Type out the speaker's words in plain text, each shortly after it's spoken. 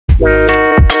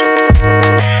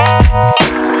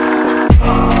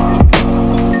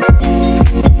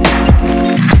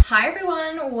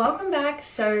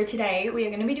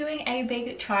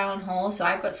try on haul. So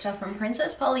I've got stuff from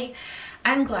Princess Polly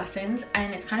and Glassons,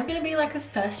 and it's kind of going to be like a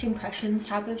first impressions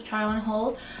type of try on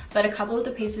haul, but a couple of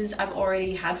the pieces I've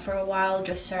already had for a while,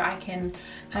 just so I can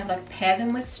kind of like pair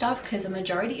them with stuff, because the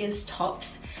majority is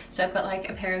tops. So I've got like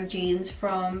a pair of jeans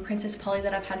from Princess Polly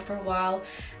that I've had for a while,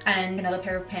 and another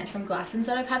pair of pants from Glassons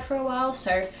that I've had for a while,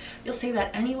 so you'll see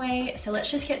that anyway. So let's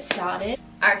just get started.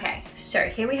 Okay, so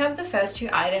here we have the first two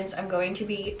items I'm going to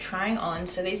be trying on.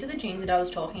 So these are the jeans that I was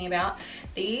talking about.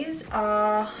 These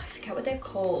are, I forget what they're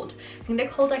called. I think they're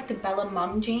called like the Bella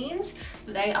Mum jeans.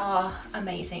 They are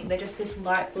amazing. They're just this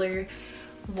light blue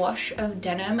wash of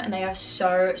denim, and they are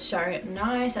so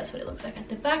nice. That's what it looks like at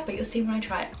the back, but you'll see when I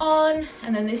try it on.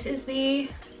 And then this is the,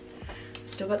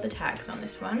 still got the tags on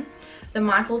this one, the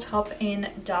Michael top in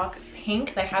dark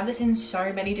pink. They have this in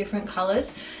so many different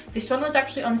colors. This one was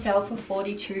actually on sale for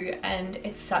 $42, and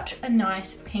it's such a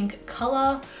nice pink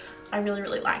color. I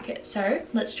really like it. So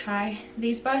let's try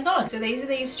these both on. So these are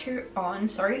these two on.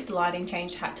 Sorry if the lighting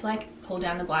changed, had to like pull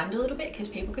down the blind a little bit because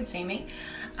people could see me.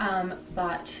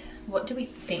 But what do we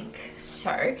think?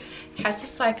 So it has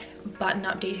this like button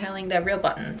up detailing. They're real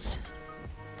buttons,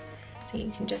 so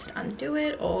you can just undo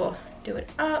it or do it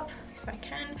up if I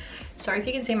can. Sorry if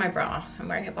you can see my bra. I'm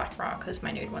wearing a black bra because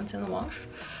my nude one's in the wash,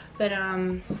 but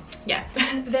yeah,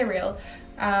 they're real.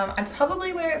 I'd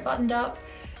probably wear it buttoned up.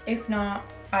 If not,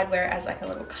 I'd wear it as like a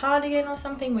little cardigan or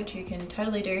something, which you can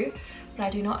totally do, but I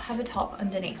do not have a top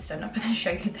underneath, so I'm not going to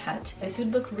show you that. This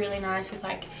would look really nice with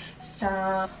like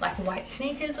some like white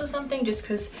sneakers or something, just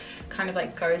because kind of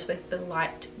like goes with the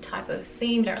light type of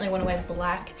theme. Don't really want to wear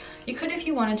black. You could if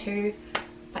you wanted to,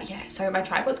 but yeah, so my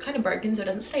tripod's kind of broken, so it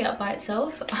doesn't stay up by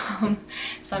itself.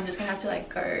 So I'm just gonna have to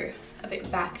like go a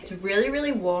bit back. It's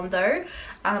really warm though.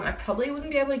 I probably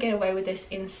wouldn't be able to get away with this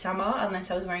in summer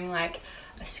unless I was wearing like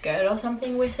a skirt or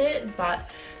something with it,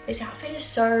 but this outfit is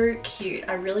so cute.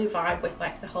 I really vibe with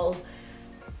like the whole,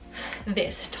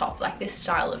 this top, like this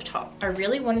style of top. I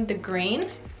really wanted the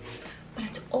green, but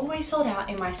it's always sold out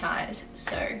in my size.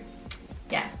 So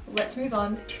yeah, let's move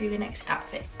on to the next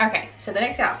outfit. Okay, so the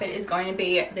next outfit is going to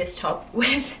be this top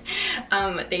with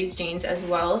these jeans as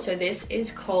well. So this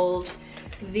is called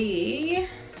the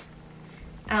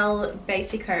Al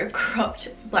Basico cropped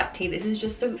black tee. This is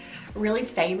just a really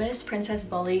famous Princess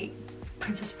Polly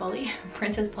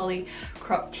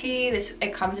crop tee.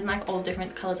 It comes in like all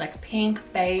different colors, like pink,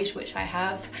 beige, which I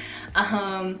have,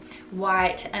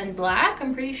 white and black,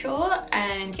 I'm pretty sure.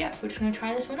 And yeah, we're just gonna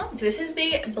try this one on. So this is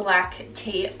the black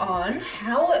tee on.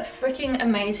 How freaking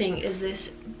amazing is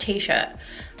this t-shirt?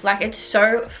 Like, it's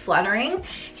so flattering.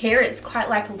 Here it's quite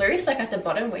like loose, like at the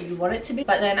bottom where you want it to be,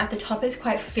 but then at the top it's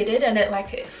quite fitted, and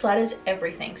it flatters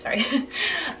everything, sorry.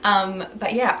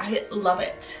 But yeah, I love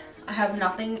it. I have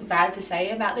nothing bad to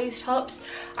say about these tops.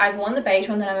 I've worn the beige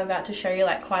one that I'm about to show you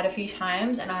like quite a few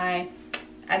times, and I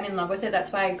am in love with it.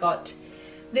 That's why I got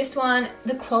this one.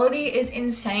 The quality is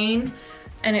insane,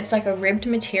 and it's like a ribbed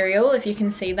material, if you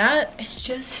can see that. It's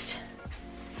just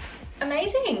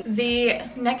amazing. The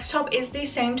next top is the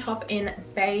same top in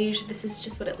beige. This is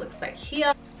just what it looks like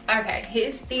here. Okay,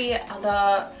 here's the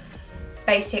other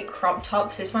basic crop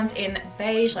tops. This one's in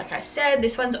beige, like I said.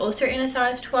 This one's also in a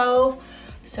size 12.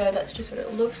 So that's just what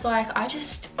it looks like.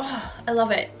 I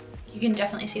love it. You can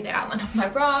definitely see the outline of my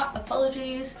bra,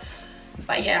 apologies.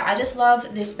 But yeah, I just love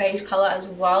this beige color as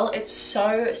well. It's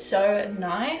so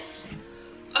nice.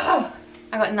 Oh,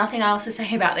 I got nothing else to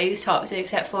say about these tops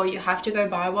except for you have to go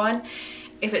buy one.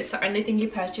 If it's the only thing you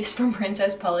purchase from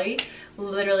Princess Polly,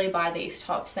 literally buy these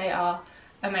tops. They are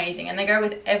amazing, and they go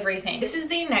with everything. This is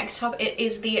the next top. It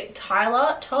is the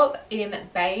Tyler top in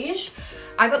beige.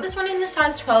 I got this one in the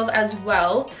size 12 as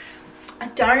well. I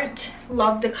don't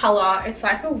love the color. It's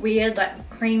like a weird like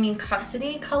creamy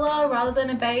custardy color rather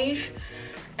than a beige,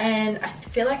 and I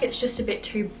feel like it's just a bit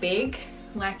too big.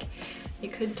 Like, you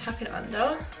could tuck it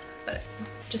under, but it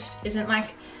just isn't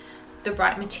like the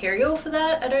right material for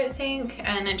that, I don't think,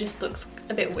 and it just looks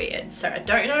a bit weird. So I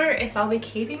don't know if I'll be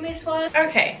keeping this one.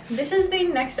 Okay, this is the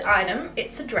next item.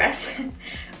 It's a dress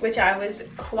which I was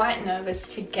quite nervous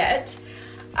to get.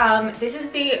 This is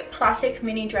the classic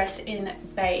mini dress in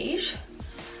beige.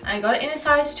 I got it in a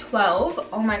size 12.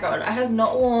 Oh my god, I have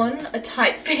not worn a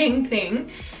tight fitting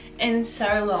thing in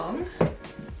so long,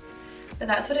 but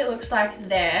that's what it looks like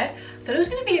there. Thought it was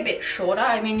going to be a bit shorter.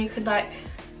 I mean, you could like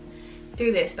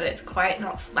do this, but it's quite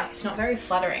not, like, it's not very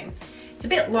flattering. It's a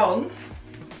bit long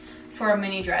for a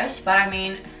mini dress, but I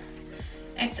mean,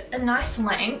 it's a nice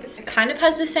length. It kind of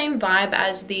has the same vibe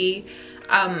as the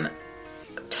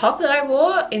top that I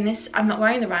wore in this. I'm not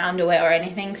wearing the right underwear or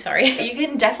anything, sorry. You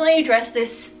can definitely dress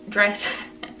this dress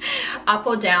up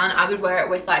or down. I would wear it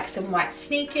with like some white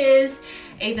sneakers,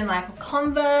 even like a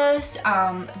Converse,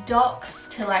 Docs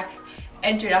to like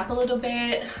edge it up a little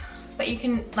bit. But you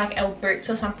can like L boots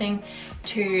or something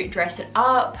to dress it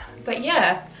up. But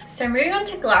yeah, so moving on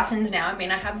to Glassons now. I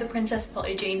mean, I have the Princess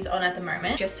Polly jeans on at the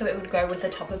moment just so it would go with the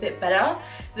top a bit better.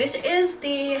 This is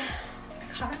the, I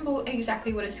can't remember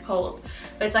exactly what it's called,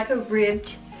 but it's like a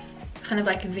ribbed kind of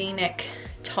like V-neck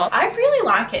top. I really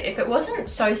like it. If it wasn't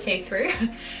so see-through,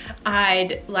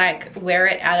 I'd like wear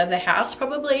it out of the house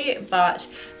probably, but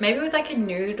maybe with like a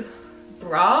nude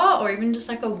bra or even just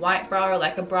like a white bra or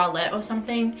like a bralette or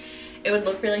something, it would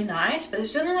look really nice. But it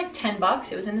was only like 10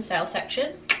 bucks. It was in the sale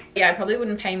section. Yeah, I probably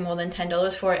wouldn't pay more than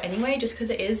 $10 for it anyway, just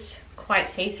because it is quite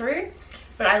see-through.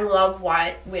 But I love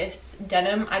white with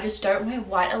denim. I just don't wear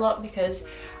white a lot because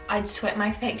I'd sweat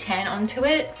my fake tan onto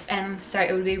it and so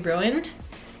it would be ruined.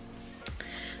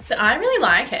 But I really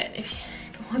like it if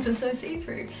it wasn't so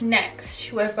see-through.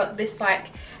 Next, we've got this like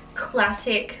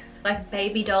classic like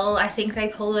baby doll. I think they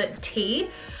call it T.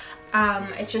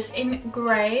 It's just in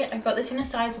grey. I got this in a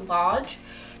size large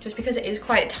just because it is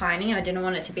quite tiny and I didn't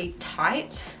want it to be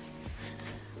tight.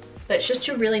 But it's just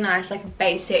a really nice like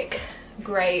basic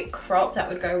grey crop that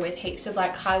would go with heaps of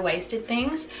like high-waisted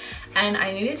things. And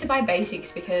I needed to buy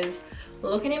basics because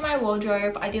looking in my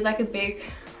wardrobe, I did like a big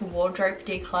wardrobe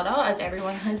declutter as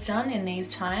everyone has done in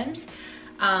these times.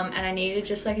 And I needed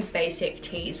just like a basic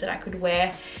tees that I could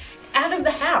wear out of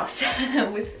the house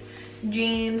with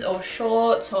jeans or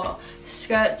shorts or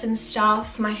skirts and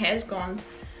stuff. My hair's gone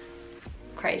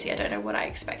crazy. I don't know what I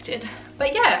expected,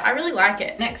 but yeah, I really like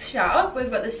it. Next up,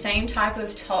 we've got the same type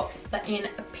of top but in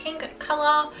a pink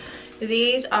color.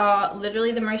 These are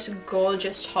literally the most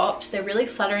gorgeous tops. They're really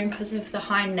flattering because of the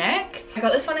high neck. I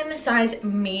got this one in a size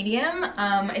medium.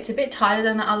 It's a bit tighter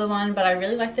than the other one, but I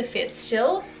really like the fit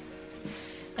still.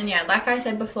 And yeah, like I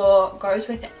said before, goes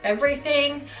with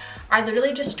everything. I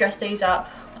literally just dressed these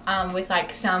up with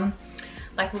like some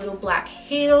like little black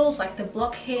heels, like the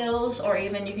block heels, or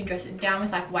even you can dress it down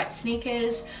with like white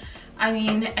sneakers. I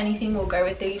mean, anything will go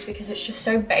with these because it's just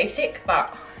so basic,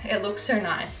 but it looks so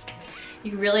nice.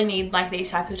 You really need like these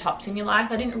types of tops in your life.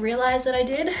 I didn't realize that I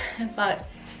did, but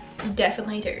you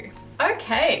definitely do.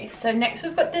 Okay, so next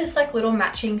we've got this like little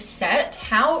matching set.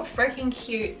 How freaking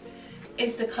cute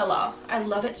is the color? I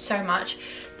love it so much.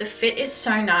 The fit is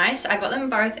so nice. I got them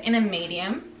both in a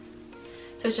medium.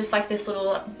 So it's just like this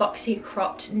little boxy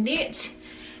cropped knit.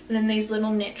 And then these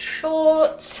little knit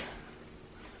shorts.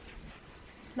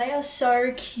 They are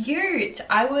so cute.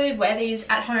 I would wear these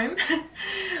at home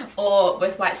or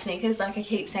with white sneakers like I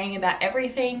keep saying about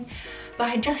everything. But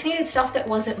I just needed stuff that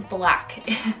wasn't black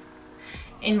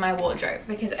in my wardrobe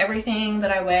because everything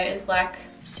that I wear is black.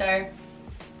 So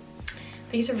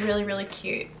these are really, really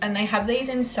cute. And they have these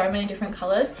in so many different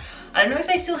colors. I don't know if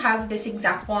they still have this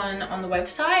exact one on the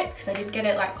website because I did get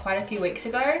it like quite a few weeks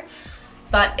ago.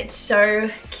 But it's so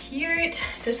cute.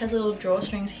 It just has little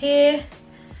drawstrings here.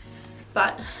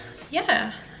 But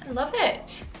yeah, I love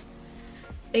it.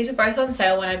 These were both on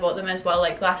sale when I bought them as well.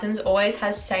 Like Glassons always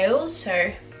has sales,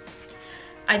 so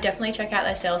I definitely check out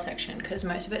their sales section because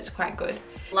most of it's quite good.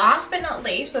 Last but not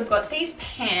least, we've got these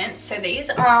pants. So these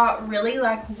are really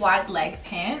like wide leg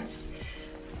pants.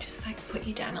 Just like put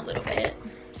you down a little bit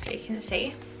so you can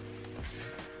see.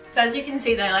 So as you can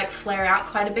see, they like flare out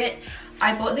quite a bit.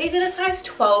 I bought these in a size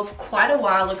 12 quite a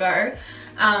while ago.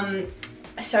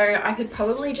 So I could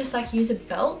probably just like use a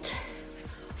belt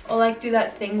or like do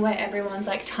that thing where everyone's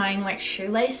like tying like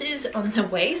shoelaces on the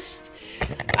waist.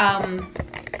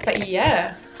 But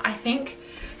yeah, I think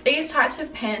these types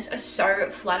of pants are so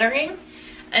flattering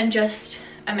and just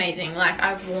amazing. Like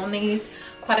I've worn these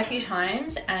quite a few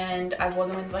times and I've worn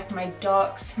them with like my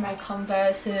Docs, my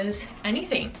Converses,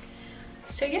 anything.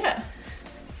 So yeah,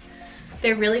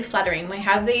 they're really flattering. We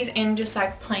have these in just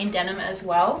like plain denim as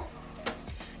well.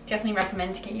 Definitely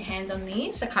recommend to get your hands on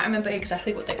these. I can't remember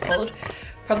exactly what they're called.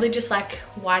 Probably just like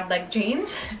wide leg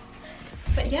jeans.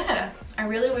 But yeah, I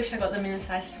really wish I got them in a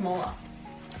size smaller.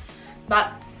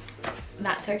 But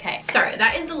that's okay. So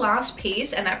that is the last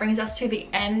piece and that brings us to the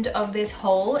end of this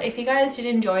haul. If you guys did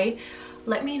enjoy,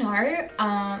 let me know.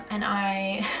 And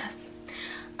I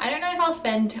don't know if I'll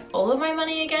spend all of my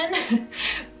money again,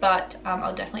 but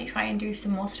I'll definitely try and do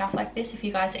some more stuff like this if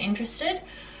you guys are interested.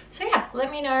 So yeah,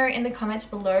 let me know in the comments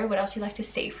below what else you'd like to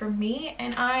see from me,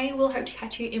 and I will hope to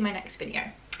catch you in my next video.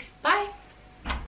 Bye!